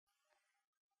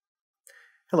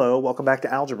Hello, welcome back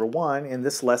to Algebra 1. In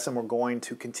this lesson we're going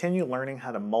to continue learning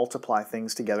how to multiply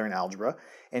things together in algebra,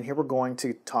 and here we're going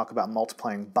to talk about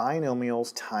multiplying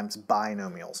binomials times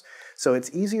binomials. So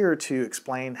it's easier to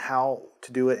explain how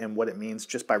to do it and what it means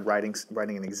just by writing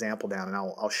an example down, and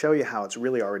I'll show you how it's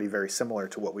really already very similar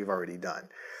to what we've already done.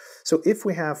 So if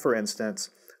we have, for instance,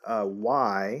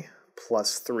 y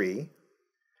plus 3,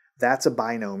 that's a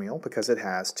binomial because it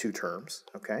has two terms,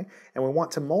 okay? And we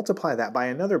want to multiply that by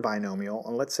another binomial,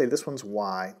 and let's say this one's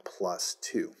y plus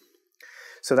 2.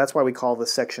 So that's why we call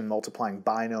this section multiplying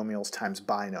binomials times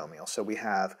binomials. So we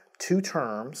have two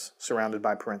terms surrounded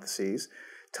by parentheses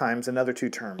times another two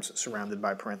terms surrounded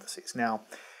by parentheses. Now,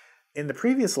 in the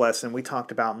previous lesson, we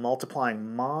talked about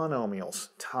multiplying monomials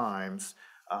times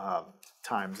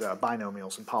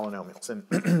binomials and polynomials,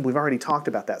 and we've already talked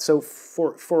about that. So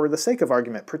for the sake of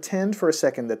argument, pretend for a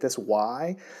second that this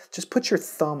y, just put your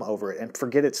thumb over it and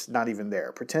forget it's not even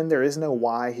there. Pretend there is no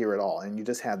y here at all, and you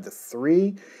just have the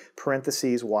 3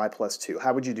 parentheses y plus 2.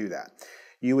 How would you do that?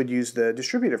 You would use the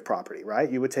distributive property,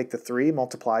 right? You would take the 3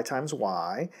 multiply times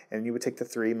y, and you would take the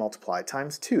 3 multiply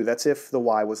times 2. That's if the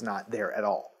y was not there at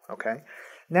all, okay?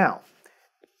 Now,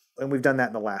 and we've done that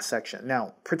in the last section.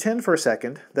 Now, pretend for a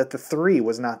second that the 3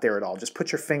 was not there at all. Just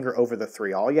put your finger over the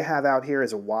 3. All you have out here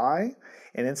is a y,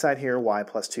 and inside here, y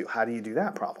plus 2. How do you do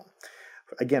that problem?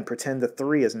 Again, pretend the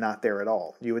 3 is not there at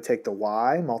all. You would take the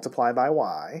y, multiply by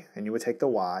y, and you would take the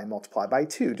y, multiply by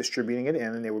 2, distributing it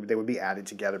in, and they would be added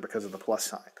together because of the plus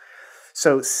sign.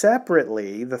 So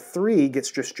separately, the 3 gets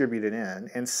distributed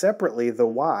in, and separately, the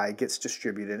y gets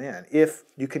distributed in, if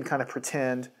you can kind of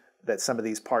pretend that some of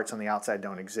these parts on the outside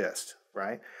don't exist,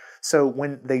 right? So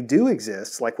when they do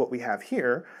exist, like what we have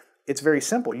here, it's very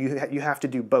simple. You have to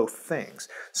do both things.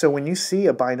 So when you see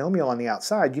a binomial on the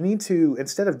outside, you need to,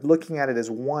 instead of looking at it as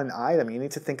one item, you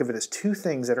need to think of it as two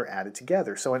things that are added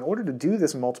together. So in order to do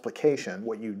this multiplication,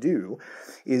 what you do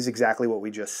is exactly what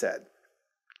we just said.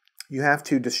 You have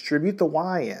to distribute the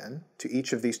y in to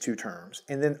each of these two terms,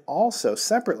 and then also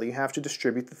separately you have to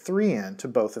distribute the 3 in to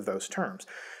both of those terms.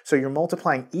 So you're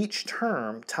multiplying each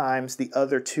term times the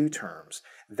other two terms.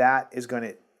 That is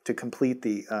going to complete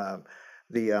the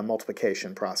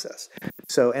multiplication process.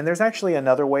 So, and there's actually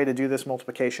another way to do this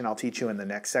multiplication I'll teach you in the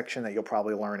next section that you'll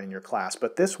probably learn in your class,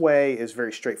 but this way is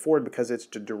very straightforward because it's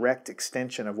a direct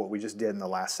extension of what we just did in the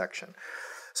last section.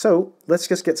 So let's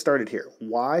just get started here.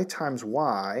 Y times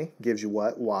y gives you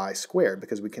what? Y squared,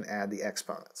 because we can add the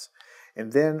exponents.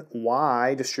 And then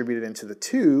y distributed into the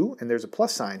 2, and there's a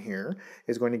plus sign here,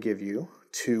 is going to give you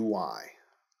 2y.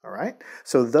 All right?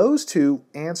 So those two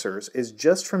answers is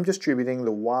just from distributing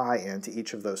the y into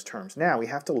each of those terms. Now we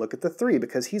have to look at the 3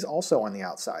 because he's also on the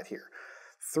outside here.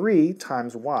 3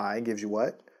 times y gives you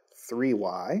what?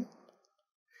 3y.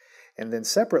 And then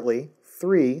separately,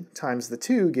 3 times the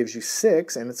 2 gives you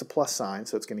 6, and it's a plus sign,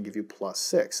 so it's going to give you plus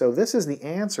 6. So this is the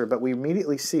answer, but we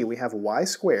immediately see we have y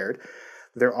squared.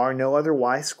 There are no other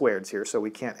y squareds here, so we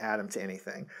can't add them to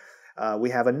anything. We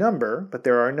have a number, but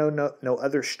there are no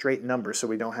other straight numbers, so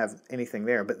we don't have anything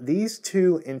there. But these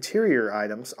two interior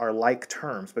items are like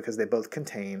terms because they both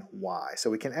contain y,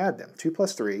 so we can add them. 2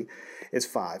 plus 3 is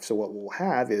 5, so what we'll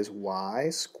have is y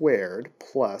squared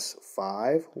plus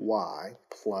 5y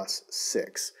plus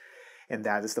 6. And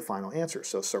that is the final answer,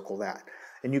 so circle that.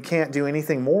 And you can't do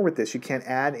anything more with this. You can't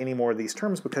add any more of these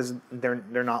terms because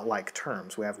they're not like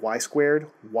terms. We have y squared,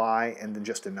 y, and then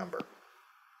just a number.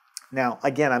 Now,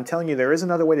 again, I'm telling you there is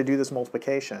another way to do this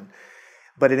multiplication,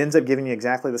 but it ends up giving you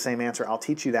exactly the same answer. I'll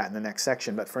teach you that in the next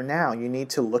section. But for now, you need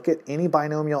to look at any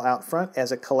binomial out front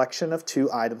as a collection of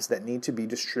two items that need to be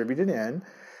distributed in.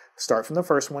 Start from the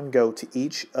first one, go to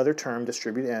each other term,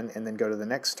 distribute in, and then go to the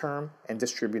next term and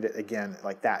distribute it again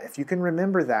like that. If you can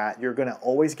remember that, you're going to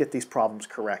always get these problems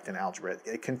correct in algebra.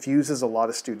 It confuses a lot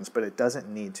of students, but it doesn't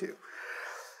need to.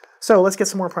 So let's get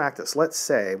some more practice. Let's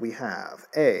say we have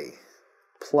a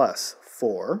plus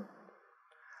 4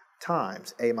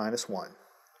 times a minus 1.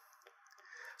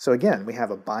 So again, we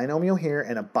have a binomial here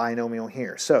and a binomial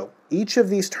here. So each of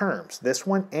these terms, this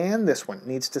one and this one,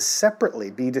 needs to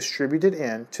separately be distributed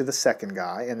in to the second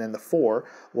guy, and then the 4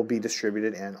 will be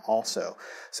distributed in also.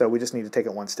 So we just need to take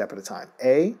it one step at a time.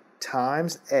 A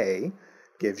times a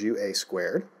gives you a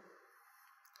squared.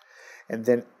 And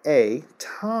then a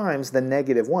times the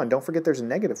negative 1, don't forget there's a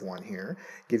negative 1 here,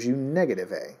 gives you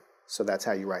negative a. So that's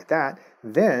how you write that.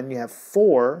 Then you have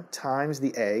 4 times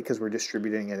the a, because we're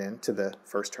distributing it into the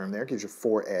first term there, gives you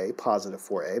 4a, positive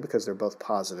 4a, because they're both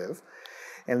positive.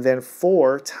 And then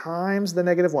 4 times the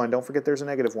negative 1, don't forget there's a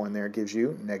negative 1 there, gives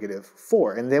you negative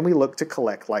 4. And then we look to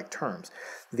collect like terms.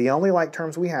 The only like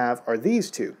terms we have are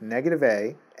these two, negative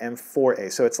a and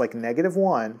 4a. So it's like negative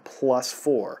 1 plus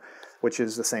 4, which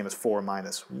is the same as 4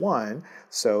 minus 1.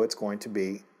 So it's going to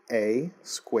be a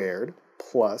squared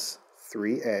plus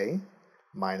 3a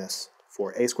minus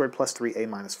 4. A squared plus 3a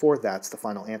minus 4, that's the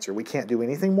final answer. We can't do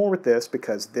anything more with this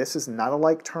because this is not a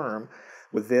like term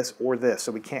with this or this,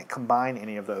 so we can't combine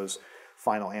any of those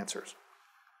final answers.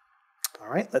 All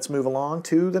right, let's move along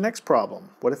to the next problem.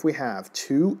 What if we have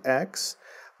 2x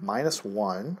minus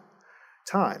 1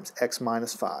 times x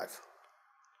minus 5?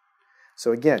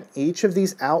 So again, each of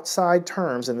these outside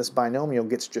terms in this binomial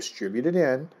gets distributed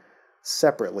in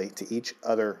separately to each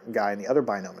other guy in the other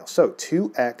binomial. So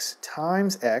 2x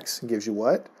times x gives you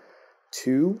what?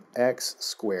 2x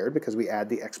squared, because we add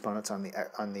the exponents on the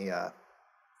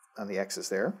x's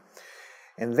there.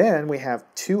 And then we have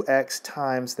 2x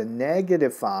times the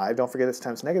negative 5. Don't forget it's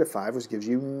times negative 5, which gives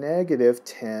you negative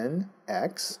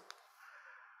 10x.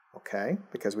 Okay,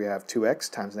 because we have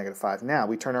 2x times negative 5. Now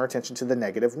we turn our attention to the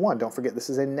negative 1. Don't forget this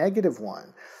is a negative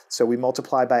 1. So we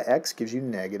multiply by x gives you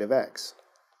negative x.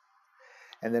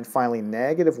 And then finally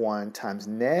negative 1 times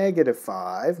negative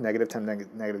 5. Negative times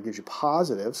negative gives you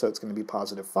positive, so it's going to be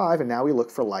positive 5. And now we look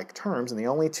for like terms, and the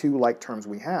only two like terms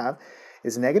we have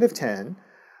is negative 10,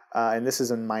 and this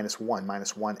is a minus 1,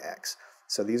 minus 1x.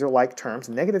 So these are like terms.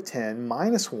 Negative 10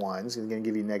 minus 1 is going to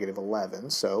give you negative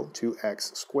 11. So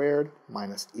 2x squared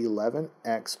minus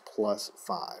 11x plus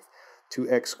 5.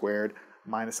 2x squared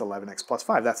minus 11x plus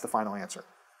 5. That's the final answer.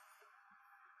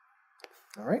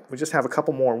 All right, we just have a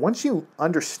couple more. Once you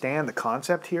understand the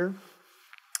concept here,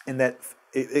 and that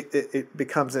it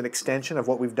becomes an extension of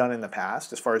what we've done in the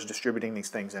past as far as distributing these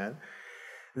things in,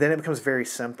 then it becomes very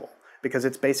simple, because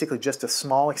it's basically just a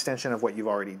small extension of what you've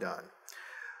already done.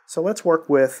 So let's work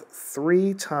with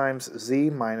 3 times z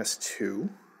minus 2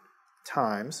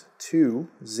 times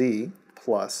 2z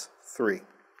plus 3.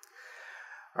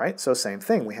 All right, so same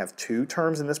thing. We have two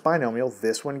terms in this binomial.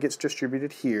 This one gets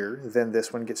distributed here, then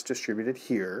this one gets distributed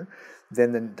here.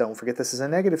 Then don't forget this is a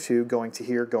negative 2 going to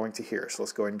here, going to here. So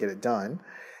let's go ahead and get it done.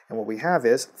 And what we have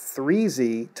is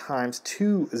 3z times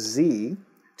 2z.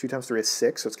 2 times 3 is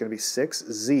 6, so it's going to be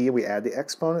 6z. We add the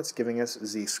exponents, giving us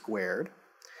z squared.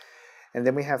 And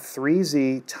then we have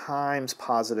 3z times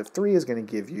positive 3 is going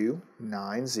to give you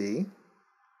 9z.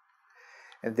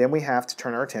 And then we have to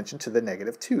turn our attention to the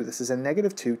negative 2. This is a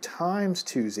negative 2 times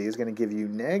 2z is going to give you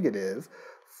negative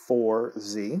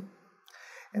 4z.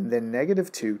 And then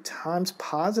negative 2 times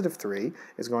positive 3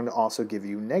 is going to also give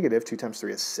you negative 2 times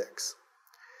 3 is 6.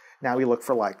 Now we look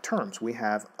for like terms. We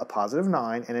have a positive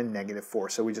 9 and a negative 4.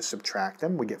 So we just subtract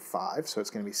them. We get 5. So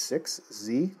it's going to be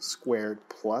 6z squared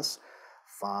plus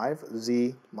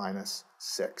 5z minus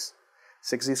 6.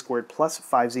 6z squared plus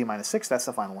 5z minus 6. That's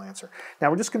the final answer.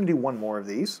 Now we're just going to do one more of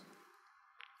these.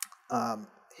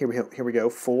 Here we go.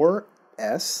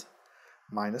 4s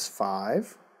minus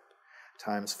 5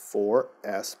 times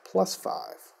 4s plus 5.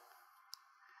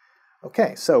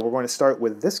 Okay, so we're going to start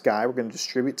with this guy. We're going to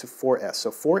distribute to 4s. So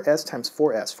 4s times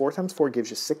 4s. 4 times 4 gives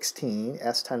you 16.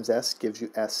 S times s gives you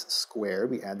s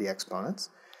squared. We add the exponents.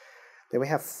 Then we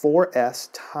have 4s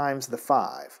times the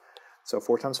 5. So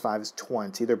 4 times 5 is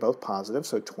 20. They're both positive,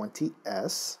 so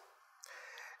 20s.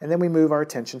 And then we move our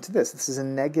attention to this. This is a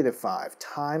negative 5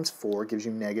 times 4 gives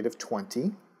you negative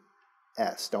 20s.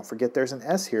 Don't forget there's an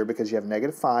s here because you have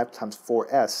negative 5 times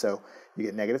 4s, so you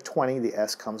get negative 20. The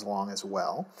s comes along as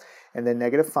well. And then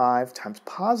negative 5 times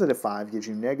positive 5 gives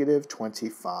you negative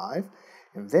 25.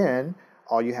 And then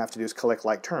all you have to do is collect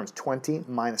like terms. 20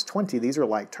 minus 20, these are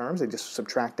like terms. They just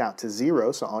subtract out to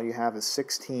 0, so all you have is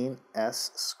 16s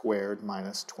squared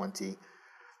minus 25.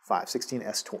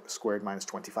 16s squared minus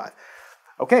 25.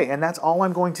 Okay, and that's all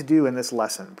I'm going to do in this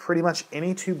lesson. Pretty much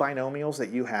any two binomials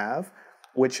that you have,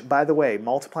 which, by the way,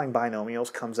 multiplying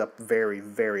binomials comes up very,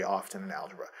 very often in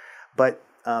algebra. But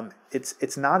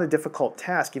it's not a difficult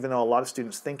task, even though a lot of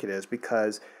students think it is,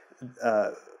 because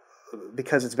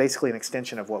it's basically an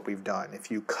extension of what we've done.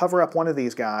 If you cover up one of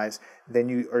these guys, then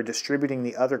you are distributing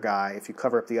the other guy. If you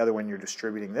cover up the other one, you're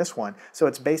distributing this one. So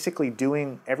it's basically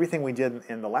doing everything we did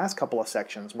in the last couple of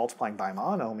sections, multiplying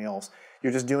binomials.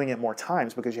 You're just doing it more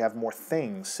times because you have more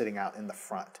things sitting out in the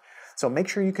front. So make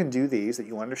sure you can do these, that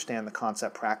you understand the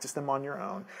concept, practice them on your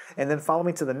own, and then follow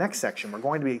me to the next section. We're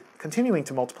going to be continuing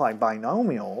to multiply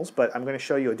binomials, but I'm going to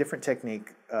show you a different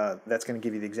technique that's going to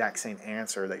give you the exact same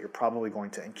answer that you're probably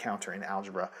going to encounter in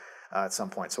algebra at some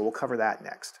point. So we'll cover that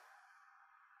next.